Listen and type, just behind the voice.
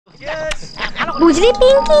বুঝলি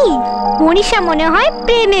পিঙ্কি, মনীষা মনে হয়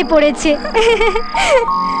প্রেমে পড়েছে।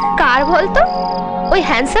 কার বলতো? ওই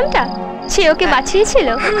হ্যান্ডসামটা, সে ওকে বাঁচিয়েছিল।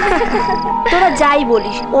 তোরা যাই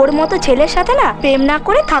বলিস, ওর মতো ছেলের সাথে না প্রেম না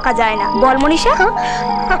করে থাকা যায় না, বল মনীষা?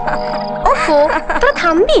 ওফো, তোরা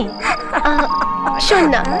থামবি? শোন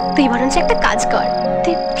না, তুই বরঞ্চ একটা কাজ কর,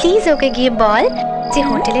 তুই প্লিজ ওকে গিয়ে বল যে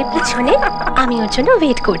হোটেলের পিছনে আমি ওর জন্য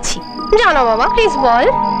ওয়েট করছি। জানো বাবা, প্লিজ বল।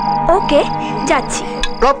 ওকে, যাচ্ছি।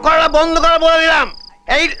 টপ করা বন্ধ করা বলে দিলাম।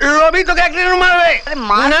 এই রবি তোকে একদিন মারবে।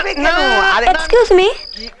 মারবে কেন? Excuse me.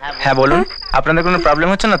 হ্যাঁ বলুন, আপনাদের কোনো প্রবলেম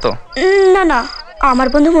হচ্ছে না তো? না না, আমার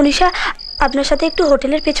বন্ধু মনীষা আপনার সাথে একটু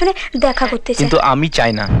হোটেলের পেছনে দেখা করতে চায়। কিন্তু আমি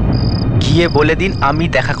চাই না, গিয়ে বলে দিন আমি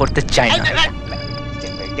দেখা করতে চাই না।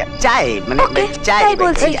 চাই মানে চাই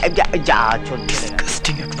বলছি। যা চল।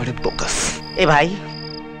 ডিসকাস্টিং একবারে বোকাস। এ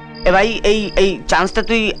ভাই এই চান্সটা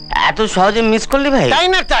তুই এত সহজে মিস করলি ভাই? তাই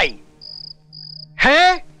না তাই?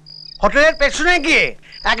 হ্যাঁ, হোটেলের পেছনে গিয়ে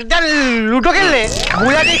একদম লুটো খেললে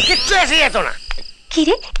গুলা দিয়ে কিচ্ছু এসে যেত না। কি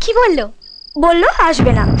রে, কি বললো? বললো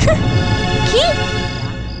আসবে না। কি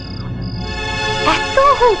এত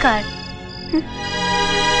অহংকার!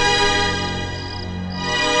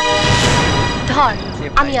 ধর,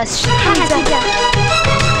 আমি আসছি।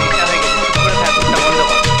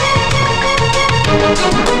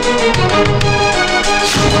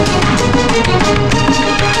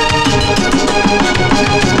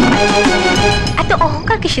 এত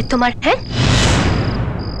অহংকার কিসের তোমার? হ্যাঁ,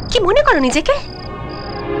 কি মনে করো নিজেকে?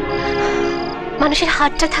 মানুষের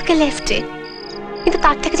হাতটা থাকে লেফটে, কিন্তু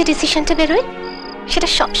তার থেকে যে ডিসিশনটা বেরোয় সেটা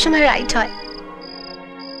সবসময় রাইট হয়।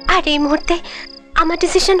 আর এই মুহূর্তে আমার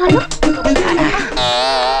ডিসিশন হলো।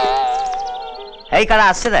 এই কারা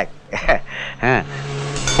আসছে দেখ। হ্যাঁ,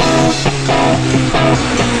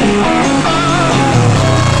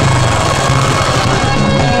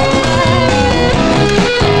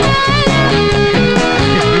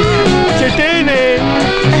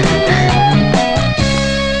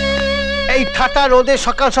 এই ঠাটা রোদে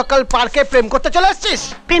সকাল সকাল পার্কে প্রেম করতে চলে আসছিস?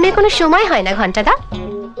 প্রেমের কোনো সময় হয় না ঘন্টাদা।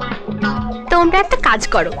 তোমরা একটা কাজ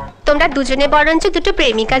করো, তোমরা দুজনে বরঞ্চ দুটো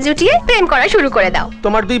প্রেমিকা জুটিয়ে প্রেম করা শুরু করে দাও।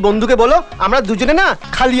 তোমার দুই বন্ধুকে বলো আমরা দুজনে না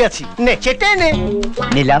খালি আছি, নে চেটে নে।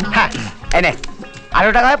 নিলাম। হ্যাঁ, এনে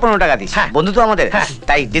 18 টাকা 15 টাকা দিস। বন্ধু তো আমাদের,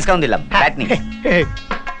 তাই ডিসকাউন্ট দিলাম। রাইট নি।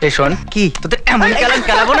 এই শোন, কি তোদের এমন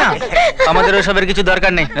খেলাবো না, আমাদের ওসবের কিছু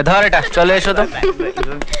দরকার নেই। ধর এটা, চলে এসো তো।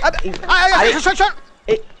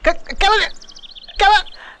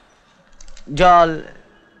 জল,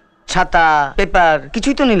 ছাতা, পেপার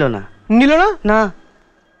কিছুই তো নিল না। নিল না? না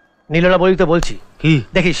নিল না বলি তো বলছি। কি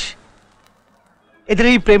দেখিস, এদের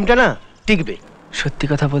এই প্রেমটা না টিকবে। সত্যি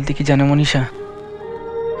কথা বলতে কি জানো মনীষা,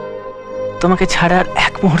 তোমাকে ছাড়া আর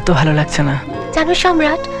এক মুহূর্ত ভালো লাগছে না। জানো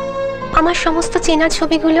সম্রাট, আমার সমস্ত চেনা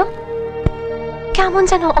ছবিগুলো কেমন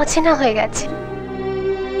যেন অচেনা হয়ে গেছে।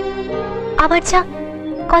 আবার যা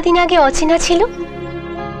কদিন আগে অচেনা ছিল,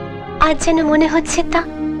 আজ যেন মনে হচ্ছে তা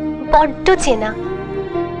বড্ড চেনা।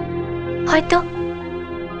 হয়তো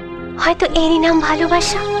হয়তো এরই নাম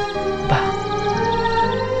ভালোবাসা। বাহ,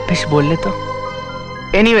 বেশ বললে তো।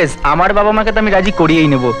 এনিওয়েজ, আমার বাবা মাকে তো আমি রাজি করিয়েই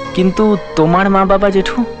নেব, কিন্তু তোমার মা বাবা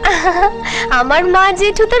জেঠু? আমার মা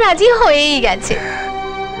জেঠু তো রাজি হয়েই গেছে।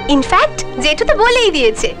 ইনফ্যাক্ট জেঠু তো বলেই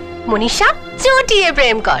দিয়েছে, মনীষা চটিয়ে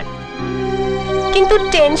প্রেম কর। কিন্তু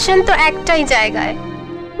টেনশন তো একটাই জায়গায়,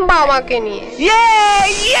 বাবাকে নিয়ে।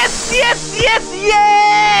 Yes yes yes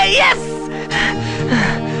yes.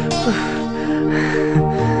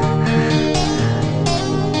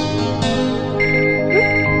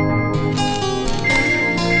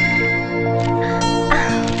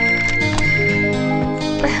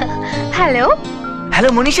 Hello hello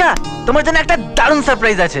Manisha, তোমার জন্য একটা দারুণ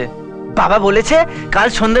সারপ্রাইজ আছে। বাবা বলেছে কাল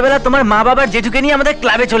সন্ধ্যাবেলা তোমার মা বাবার জেঠুকে নিয়ে আমাদের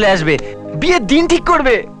ক্লাবে চলে আসবে, বিয়ের দিন ঠিক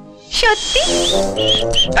করবে। সত্যি?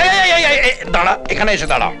 দাঁড়া, এখানে এসে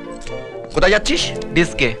দাঁড়া। কোথায় যাচ্ছিস?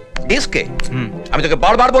 ডিস্কে। ডিস্কে? আমি তোকে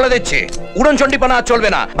বারবার বলে দিচ্ছি, উড়ন চণ্ডীপনা চলবে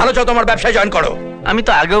না। ভালো চাও তোমার ব্যবসায় জয়েন করো। আমি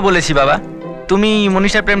তো আগেও বলেছি বাবা, তুমি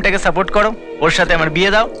মনীষার প্রেমটাকে সাপোর্ট করো, ওর সাথে আমার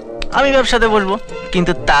বিয়ে দাও, আমি ব্যবসাতে বলবো,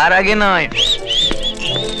 কিন্তু তার আগে নয়।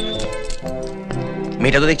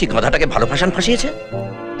 মেয়েটা তো দেখছি গাধাটাকে ভালো ফাঁসান ফাঁসিয়েছে।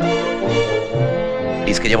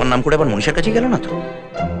 ডিস্কে যেমন নাম করে আবার মনীষার কাছে গেল না তো।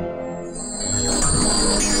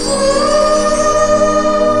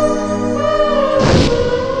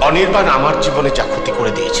 অনির্বাণ আমার জীবনে যা ক্ষতি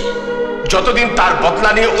করে দিয়েছে, যতদিন তার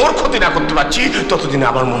বদলা নিয়ে ওর ক্ষতি না করতে পারছি, ততদিন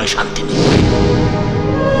আমার মনে শান্তি নেই।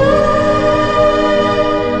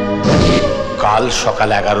 কাল সকাল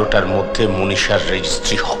 11টার মধ্যে মনীষার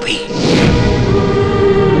রেজিস্ট্রি হবে।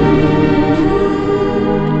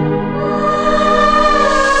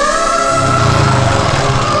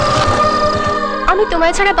 আমি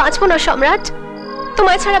তোমায় ছাড়া বাঁচবো না সম্রাট।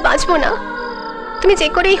 তোমায় ছাড়া বাঁচবো না। তুমি যে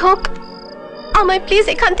করেই হোক আমায় প্লিজ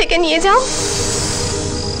এখান থেকে নিয়ে যাও।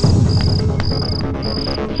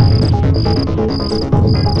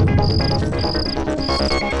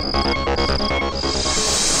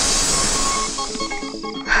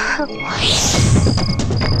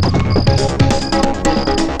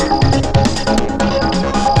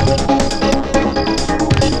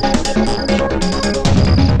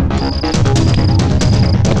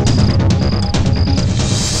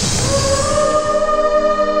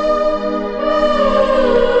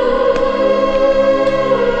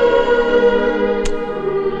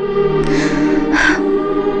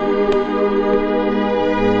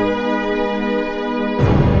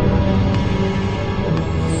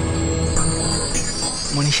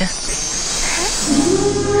 মনীষা,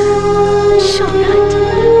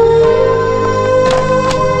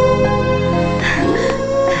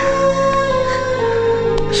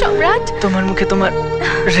 সম্রাট, তোমার মুখে তোমার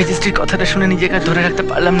রেজিস্ট্রির কথাটা শুনে নিজেকে আর ধরে রাখতে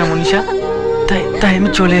পারলাম না মনীষা, তাই আমি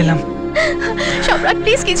চলে এলাম। সম্রাট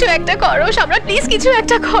প্লিজ কিছু একটা করো, সম্রাট প্লিজ কিছু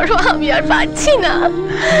একটা করো, আমি আর পারছি না।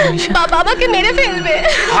 বাবাকে মেরে ফেলবে।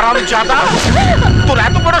 হারামজাদা, তোর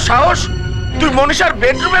এত বড় সাহস, তুই মনীষার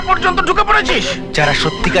বেডরুমে পর্যন্ত ঢুকে পড়েছিস? যারা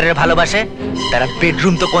সত্যিকারের ভালোবাসে তারা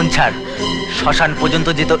বেডরুম তো কোন ছাড়, শ্মশান পর্যন্ত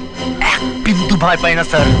যেত এক বিন্দু ভয় পায় না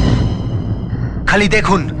স্যার। খালি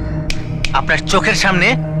দেখুন, আপনার চোখের সামনে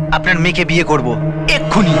আপনার মেয়েকে বিয়ে করব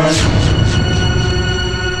এক্ষুনি।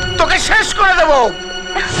 তোকে শেষ করে দেবো।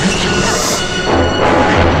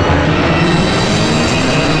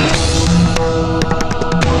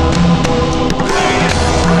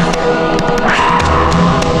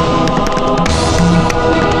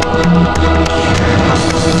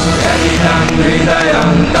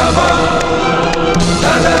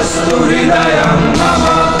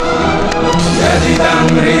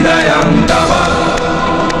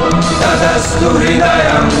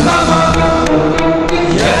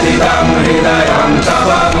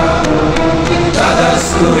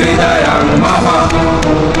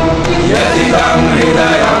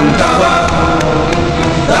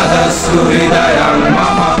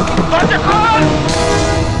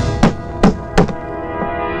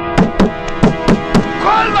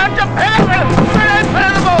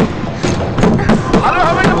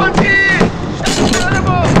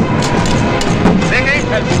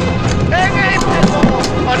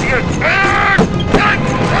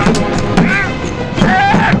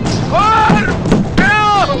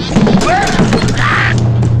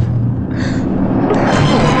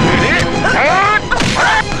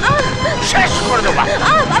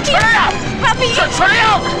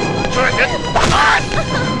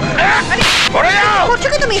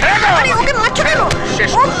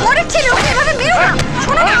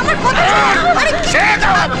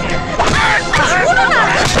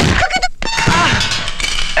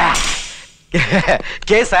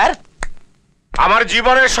 কে স্যার? আমার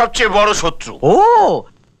জীবনের সবচেয়ে বড় শত্রু। ও,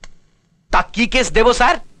 তা কি কেস দেব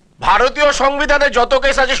স্যার? ভারতীয় সংবিধানে যত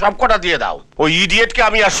কেস আছে সবকটা দিয়ে দাও। ওই ইডিয়েটকে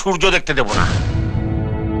আমি আর সূর্য দেখতে দেব না।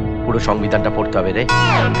 পুরো সংবিধানটা পড়তে হবে রে।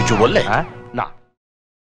 কিছু বললে? হ্যাঁ না।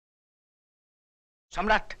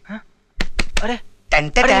 সম্রাট, আরে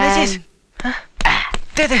আরে এনেছিস?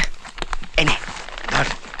 দে দে, এনে ধর।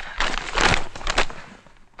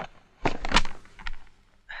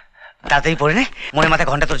 তাড়াতাড়ি পড়ে নে, মনে মাথায়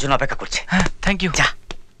ঘন্টা তোর জন্য অপেক্ষা করছে। হ্যাঁ, থ্যাংক ইউ। যা।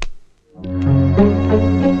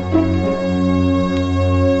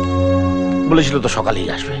 বলেছিল তো সকালেই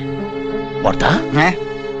আসবে। বর্দা, হ্যাঁ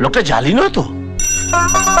লোকটা জালি নয় তো?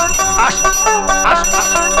 আস আস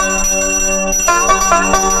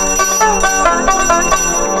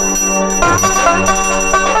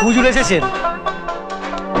হুজুর এসেছেন।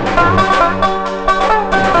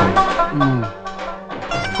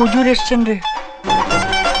 হুজুর এসছেন রে।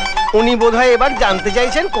 উনি বোধহয় এবার জানতে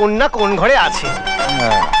চাইছেন কন্যা কোন ঘরে আছে।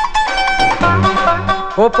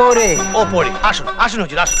 ওপরে ওপরে। আসুন আসুন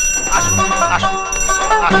হুজুর, আসুন আসুন আসুন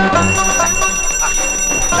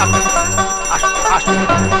আসুন আসুন।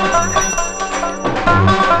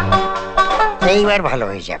 এইবার ভালো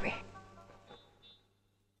হয়ে যাবে।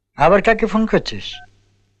 আবার কাকে ফোন করছিস?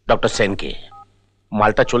 ডক্টর সেনকে।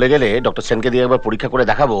 মালটা চলে গেলে ডক্টর সেনকে দিয়ে একবার পরীক্ষা করে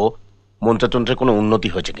দেখাবো মন্ত্রতন্ত্রের কোনো উন্নতি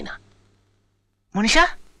হয়েছে কিনা। মনীষা,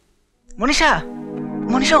 মনীষা,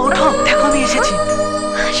 মনীষা ওঠো, দেখো আমি এসেছি।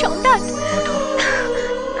 সম্রাট,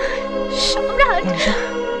 সম্রাট,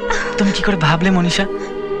 তুমি কি করে ভাবলে মনীষা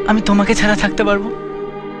আমি তোমাকে ছাড়া থাকতে পারবো?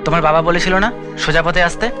 তোমার বাবা বলেছিল না সোজা পথে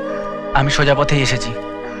আসতে, আমি সোজা পথেই এসেছি।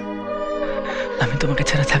 আমি তোমাকে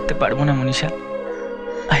ছাড়া থাকতে পারবো না Manisha.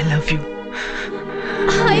 I love you.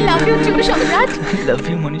 I love you two সম্রাট। Love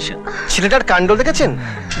you Manisha. ছেলেটার কাণ্ড দেখেছেন?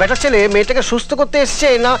 বেটার ছেলে মেয়েটাকে সুস্থ করতে এসছে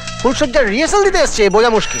না ফুলসজ্জার রিহার্সাল দিতে এসছে বোঝা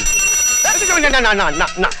মুশকিল। না না না না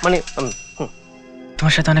না মানে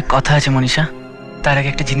তোমার সাথে অনেক কথা আছে মনীষা, তার আগে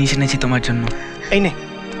একটা জিনিস এনেছি তোমার জন্য। এই নে,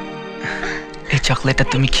 এই চকলেটটা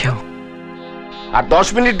তুমি খেও। আর 10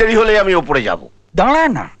 মিনিট দেরি হলে আমি ওপরে যাব। দাঁড়া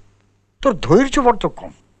না, তোর ধৈর্য বড্ড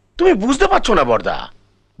কম। তুমি বুঝতে পারছো না বর্দা,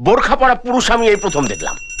 বোরখা পরা পুরুষ আমি এই প্রথম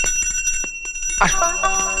দেখলাম। আসো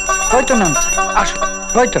হয়তো নামছে, আসো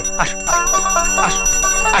হয়তো আসো আসো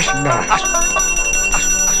আসো আসো আসো।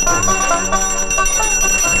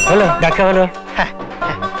 হলো, দেখা হলো। হ্যাঁ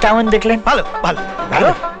কেমন দেখলেন? ভালো ভালো ভালো।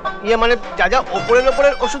 ইয়ে মানে যা যা ওপরের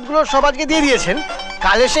ওষুধগুলো সব আজকে দিয়ে দিয়েছেন,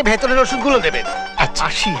 কাল এসে ভেতরের ওষুধগুলো দেবেন। আচ্ছা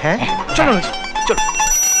আসি। হ্যাঁ চলো চলো।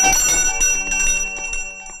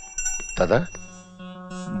 দাদা,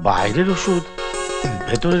 বাইরের ওষুধ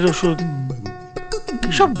ভেতরের ওষুধ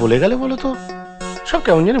সব বলে গেলে বলো তো, সব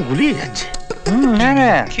কেমন যেন গুলিয়ে যাচ্ছে। না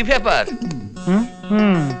না, কি ব্যাপার,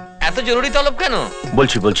 এত জরুরি তলব কেন?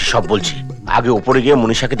 বলছি সব বলছি। আগে ওপরে গিয়ে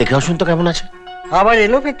মনীষাকে দেখে আসুন তো কেমন আছে। আবার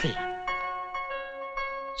এলো পেতে।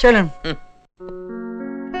 চলুন।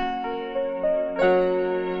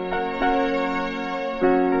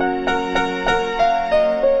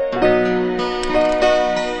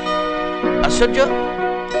 আশ্চর্য,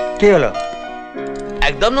 কি হলো?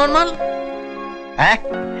 একদম নর্মাল। হ্যাঁ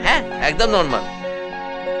হ্যাঁ একদম নর্মাল।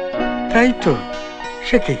 তাই তো,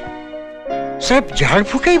 সে কি সব ঝাড়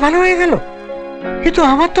ফুকেই ভালো হয়ে গেল? কিন্তু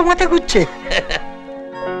আমার তো মাথা ঘুরছে।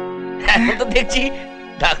 এখন তো দেখছি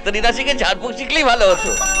ডাক্তারি না শিখে ঝাড়ফুঁক শিখলেই ভালো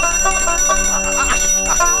হতো।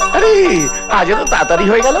 আরে আজ তো তাড়াতাড়ি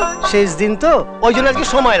হয়ে গেল। শেষ দিন তো, ওই জন্য আজকে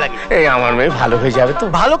সময় লাগে। এই আমার মেয়ে ভালো হয়ে যাবে তো।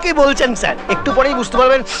 ভালো কি বলছেন স্যার, একটু পরেই বুঝতে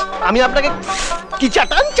পারবেন আমি আপনাকে কি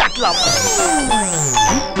চাটলাম।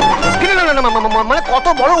 না না না মানে কত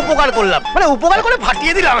বড় উপকার করলাম, মানে উপকার করে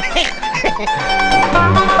ফাটিয়ে দিলাম।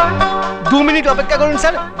 2 মিনিট অপেক্ষা করুন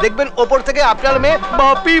স্যার, দেখবেন ওপর থেকে আপনার মেয়ে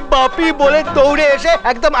বাপি বাপি বলে দৌড়ে এসে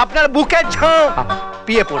একদম আপনার বুকে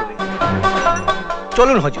ঝাঁপিয়ে পড়বে।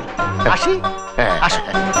 চলুন হুজুর, আসি। আসুন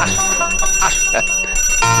আসুন।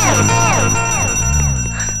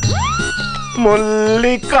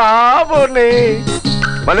 মল্লিকা বনে,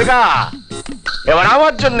 মল্লিকা এবার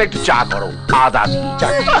আমার জন্য একটু চা করো। আদা দিয়ে চা,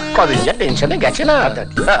 কদিন যা টেনশনে গেছে না।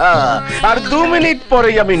 আর 2 মিনিট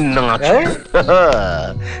পরেই আমি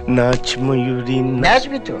নাচ ময়ূরী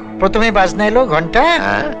নাচবি তো? প্রথমে বাজনা এলো ঘন্টা,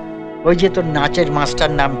 ওই যে তোর নাচের মাস্টার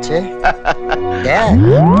নামছে। দেখ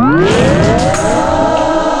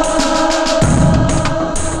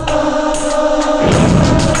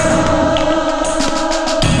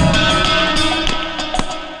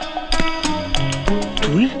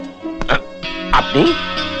তুই,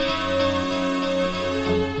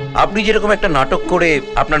 আপনি যেরকম একটা নাটক করে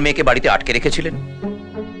আপনার মেয়েকে বাড়িতে আটকে রেখেছিলেন,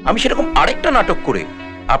 আমি সেরকম আরেকটা নাটক করে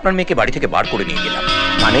আপনার মেয়েকে বাড়ি থেকে বার করে নিয়ে গেলাম।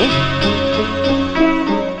 মানে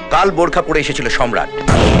কাল বোরখা পরে এসেছিল সম্রাট,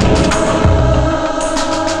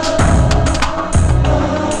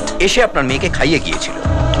 এসে আপনার মেয়েকে খাইয়ে গিয়েছিল।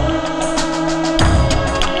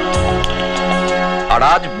 আর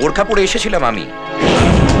আজ বোরখা পরে এসেছিলাম আমি,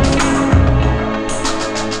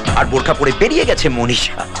 আর বোরখা পরে বেরিয়ে গেছে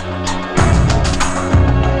মনীষা।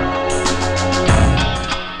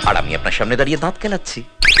 আর আমি আপনার সামনে দাঁড়িয়ে দাঁত কেলাচ্ছি।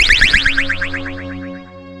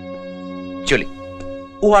 চলি।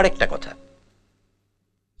 ও আরেকটা কথা,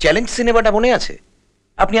 চ্যালেঞ্জ সিনেমাটা মনে আছে?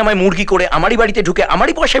 আপনি আমায় মুরগি করে আমারই বাড়িতে ঢুকে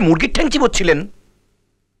আমারই পয়সায় মুরগির ঠ্যাং চিবোচ্ছিলেন।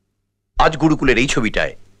 আজ গুরুকুলের এই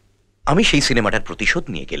ছবিটায় আমি সেই সিনেমাটার প্রতিশোধ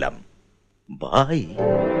নিয়ে গেলাম। বাই।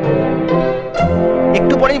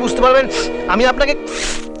 একটু পরেই বুঝতে পারবেন আমি আপনাকে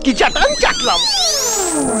কি চাটলাম।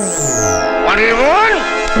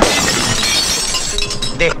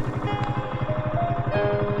 দে,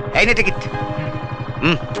 এই নে টিকিট।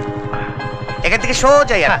 এখান থেকে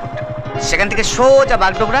সোজা এয়ারপোর্ট, সেখান থেকে সোজা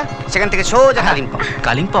বাগডোগরা, সেখান থেকে সোজা কালিম্পং।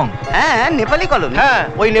 কালিম্পং? হ্যাঁ, নেপালি কলোনি। হ্যাঁ,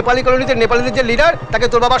 ওই নেপালি কলোনিতে নেপালিদের যে লিডার, তাকে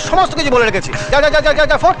তোর বাবা সমস্ত কিছু বলে রেখেছি। যা যা যা যা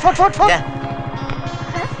যা, ফট ফট ফট ফট।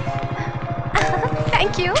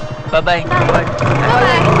 Thank you. Bye bye.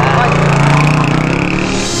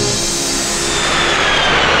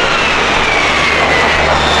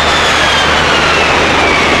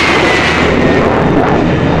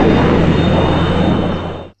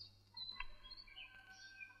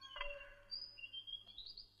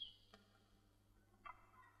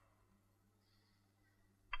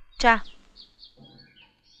 চা।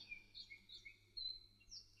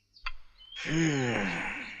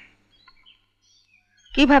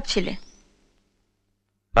 কি ভাবছিলে?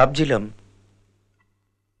 ভাবছিলাম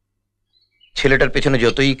ছেলেটার পেছনে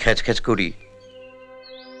যতই খ্যাচ খ্যাচ করি,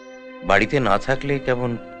 বাড়িতে না থাকলে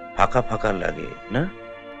কেমন ফাঁকা ফাঁকা লাগে না?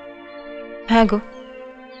 হ্যাঁ গো,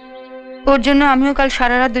 ওর জন্য আমিও কাল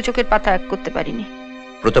সারা রাত 2 চোখের পাতা এক করতে পারিনি।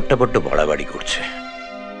 প্রতাপটা বড্ড বাড়াবাড়ি করছে।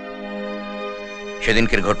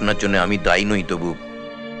 সেদিনকের ঘটনার জন্য আমি দায়ী নই, তবু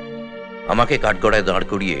আমাকে কাঠগড়ায় দাঁড়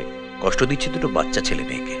করিয়ে কষ্ট দিচ্ছে দুটো বাচ্চা ছেলে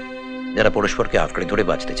মেয়েকে, যারা পরস্পরকে আঁকড়ে ধরে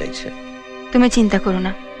বাঁচতে চাইছে। তুমি চিন্তা করো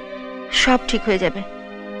না, সব ঠিক হয়ে যাবে।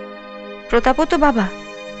 প্রতাপও তো বাবা,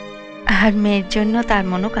 আর মেয়ের জন্য তার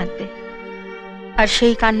মনও কাঁদবে। আর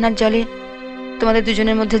সেই কান্নার জলে তোমাদের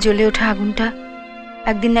দুজনের মধ্যে জ্বলে ওঠা আগুনটা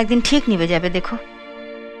একদিন না একদিন ঠিক নিভে যাবে, দেখো।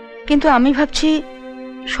 কিন্তু আমি ভাবছি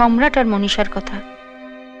সম্রাট আর মনীষার কথা।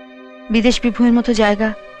 বিদেশ বিভূমির মতো জায়গা,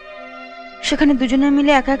 সেখানে দুজনে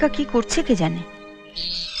মিলে একা একা কি করছে কে জানে।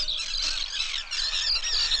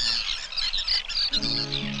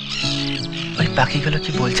 ওই পাখিগুলো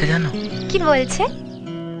কি বলছে জানো? কি বলছে?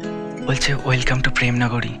 বলছে ওয়েলকাম টু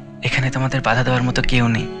প্রেমনগরী, এখানে তোমাদের বাধা দেওয়ার মতো কেউ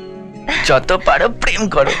নেই, যত পারো প্রেম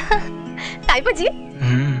করো। তাই বুঝি?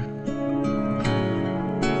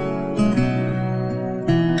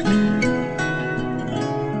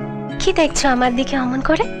 কি দেখছো আমার দিকে অমন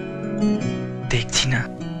করে? দেখছি না,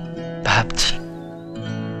 ভাবছি।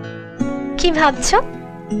 কি ভাবছো?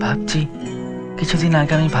 ভাবছি কিছুদিন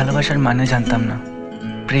আগে আমি ভালোবাসার মানে জানতাম না,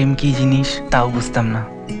 প্রেম কি জিনিস তাও বুঝতাম না,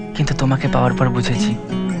 কিন্তু তোমাকে পাওয়ার পর বুঝেছি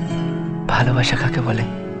ভালোবাসা কাকে বলে।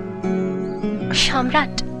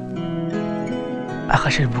 সম্রাট,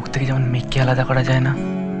 আকাশের বুক থেকে যেমন মেঘকে আলাদা করা যায় না,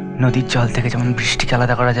 নদীর জল থেকে যেমন বৃষ্টিকে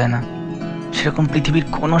আলাদা করা যায় না, সেরকম পৃথিবীর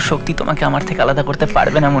কোনো শক্তি তোমাকে আমার থেকে আলাদা করতে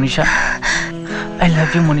পারবে না Manisha. I love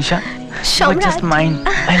you Manisha, you R just mine.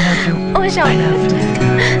 I love you, I love you.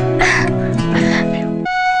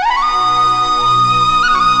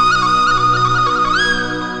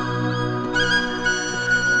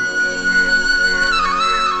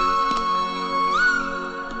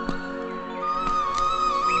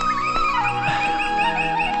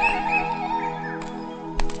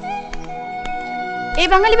 এই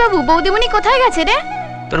বাঙালি বাবু, বৌদিমণি কোথায় গেছে রে?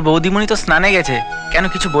 তোর বৌদিমণি তো স্নানে গেছে, কেন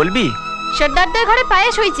কিছু বলবি? সর্দারদের ঘরে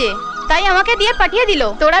পায়েস হয়েছে, তাই আমাকে দিয়ে পাঠিয়ে দিল,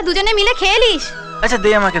 তোরা দুজনে মিলে খেয়ে নিস। আচ্ছা দে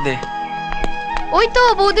আমাকে দে। ওই তো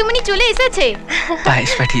বৌদিমণি চলে এসেছে।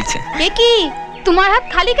 পায়েস পাঠিয়েছে। এ কি, তোমার হাত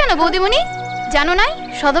খালি কেন বৌদিমণি? জানো নাই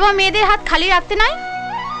সধবা মেয়েদের হাত খালি রাখতে নাই?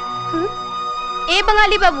 এ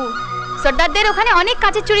বাঙালি বাবু, সর্দারদের ওখানে অনেক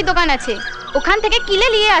কাঁচের চুড়ি দোকান আছে, ওখান থেকে কিলে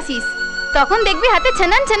নিয়ে আসিস, তখন দেখবি হাতে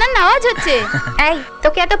ছেনান ছেনান আওয়াজ হচ্ছে। এই,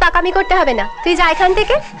 তোকে এত পাকামি করতে হবে না, তুই যা এখান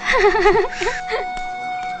থেকে।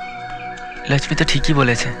 লক্ষ্মী তো ঠিকই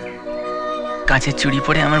বলেছে, কাঁচের চুড়ি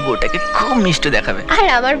পরে আমার বউটাকে খুব মিষ্টি দেখাবে। আর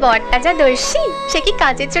আমার বরটা যা দর্শী, সে কি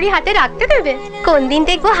কাঁচের চুড়ি হাতে রাখতে দেবে? কোন দিন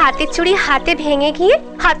দেখবো হাতের চুড়ি হাতে ভেঙে গিয়ে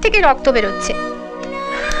হাত থেকে রক্ত বেরোচ্ছে।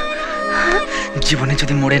 জীবনে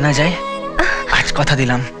যদি মরে না যায়, আজ কথা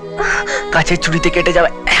দিলাম কাঁচের চুড়িতে কেটে যাওয়া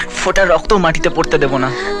 1 ফোঁটা রক্ত মাটিতে পড়তে দেব না।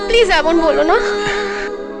 প্লিজ এমন বলো না।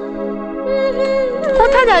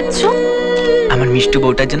 কোথায় যাচ্ছ? আমার মিষ্টি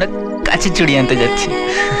বউটার জন্য কাঁচের চুড়ি আনতে যাচ্ছি।